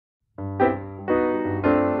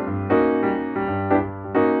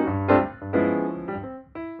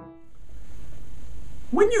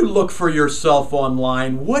When you look for yourself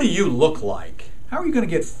online, what do you look like? How are you going to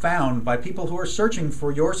get found by people who are searching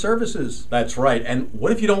for your services? That's right. And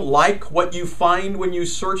what if you don't like what you find when you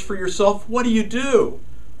search for yourself? What do?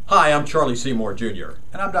 Hi, I'm Charlie Seymour Jr.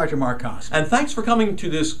 And I'm Dr. Marc Kossmann. And thanks for coming to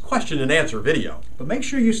this question and answer video. But make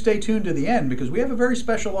sure you stay tuned to the end because we have a very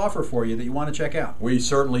special offer for you that you want to check out. We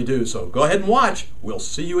certainly do. So go ahead and watch. We'll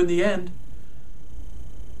see you in the end.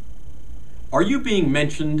 Are you being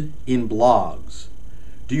mentioned in blogs?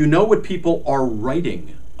 Do you know what people are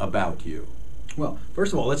writing about you? Well,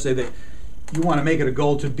 first of all, let's say that you want to make it a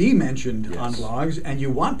goal to be mentioned Yes. on blogs, and you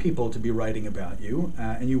want people to be writing about you,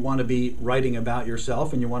 and you want to be writing about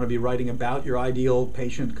yourself, and you want to be writing about your ideal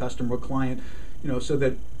patient, customer, client, so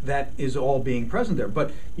that that is all being present there.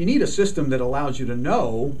 But you need a system that allows you to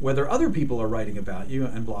know whether other people are writing about you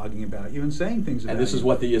and blogging about you and saying things about you. And this is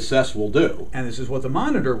what the assess will do. And this is what the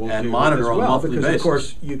monitor will And do monitor as on a well, monthly because basis. of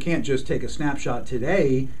course you can't just take a snapshot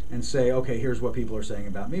today and say, okay, here's what people are saying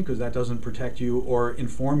about me, because that doesn't protect you or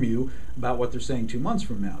inform you about what they're saying 2 months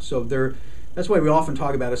from now. So that's why we often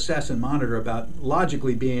talk about assess and monitor about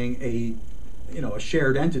logically being a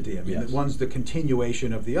shared entity. I mean, Yes. one's the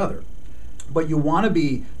continuation of the other. But you want to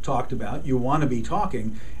be talked about, you want to be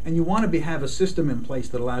talking, and you want to have a system in place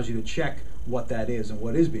that allows you to check what that is and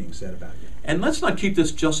what is being said about you. And let's not keep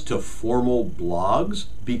this just to formal blogs,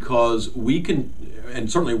 because we can,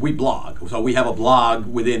 and certainly we blog, so we have a blog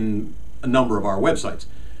within a number of our websites.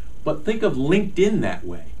 But think of LinkedIn that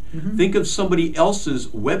way. Mm-hmm. Think of somebody else's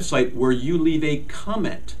website where you leave a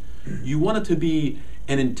comment. You want it to be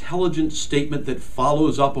an intelligent statement that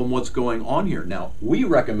follows up on what's going on here. Now, we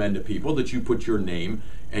recommend to people that you put your name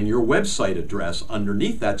and your website address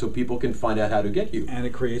underneath that so people can find out how to get you. And it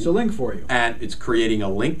creates a link for you. And it's creating a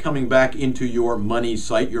link coming back into your money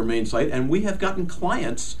site, your main site. And we have gotten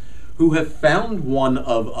clients who have found one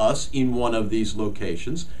of us in one of these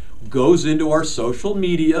locations, goes into our social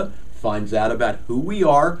media, finds out about who we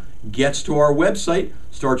are, gets to our website,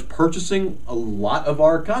 starts purchasing a lot of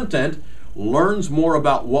our content, learns more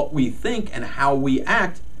about what we think and how we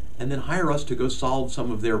act, and then hire us to go solve some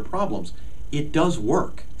of their problems. It does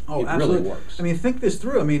work. Oh, it absolutely. really works. I mean, think this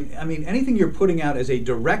through. I mean, anything you're putting out as a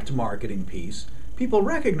direct marketing piece, people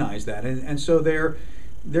recognize that, and so their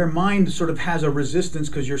mind sort of has a resistance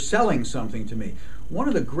because you're selling something to me. One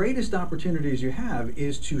of the greatest opportunities you have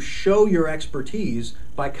is to show your expertise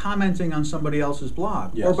by commenting on somebody else's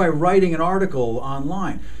blog, Yes. or by writing an article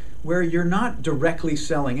online, where you're not directly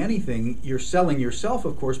selling anything. You're selling yourself,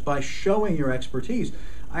 of course, by showing your expertise.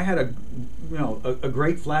 I had a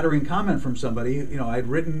great flattering comment from somebody. I'd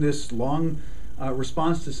written this long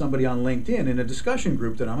response to somebody on LinkedIn in a discussion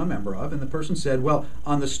group that I'm a member of, and the person said, well,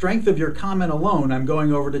 on the strength of your comment alone, I'm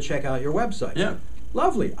going over to check out your website. Yeah.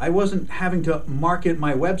 Lovely. I wasn't having to market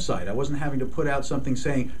my website. I wasn't having to put out something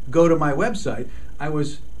saying, go to my website. I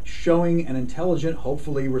was showing an intelligent,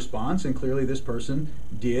 hopefully, response, and clearly this person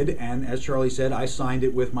did. And as Charlie said, I signed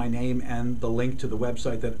it with my name and the link to the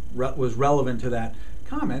website that was relevant to that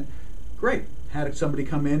comment. Great. Had somebody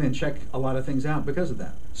come in and check a lot of things out because of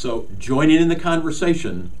that. So join in the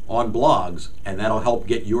conversation on blogs, and that'll help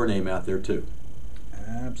get your name out there too.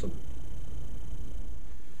 Absolutely.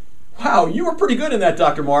 Wow, you were pretty good in that,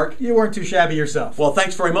 Dr. Marc. You weren't too shabby yourself. Well,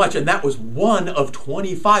 thanks very much. And that was one of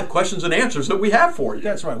 25 questions and answers that we have for you.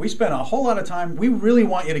 That's right. We spent a whole lot of time. We really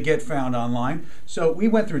want you to get found online. So we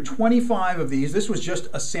went through 25 of these. This was just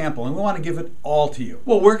a sample, and we want to give it all to you.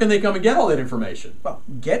 Well, where can they come and get all that information? Well,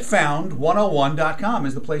 getfound101.com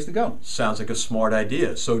is the place to go. Sounds like a smart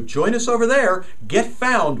idea. So join us over there,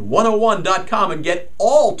 getfound101.com, and get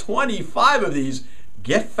all 25 of these,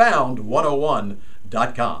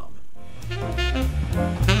 getfound101.com.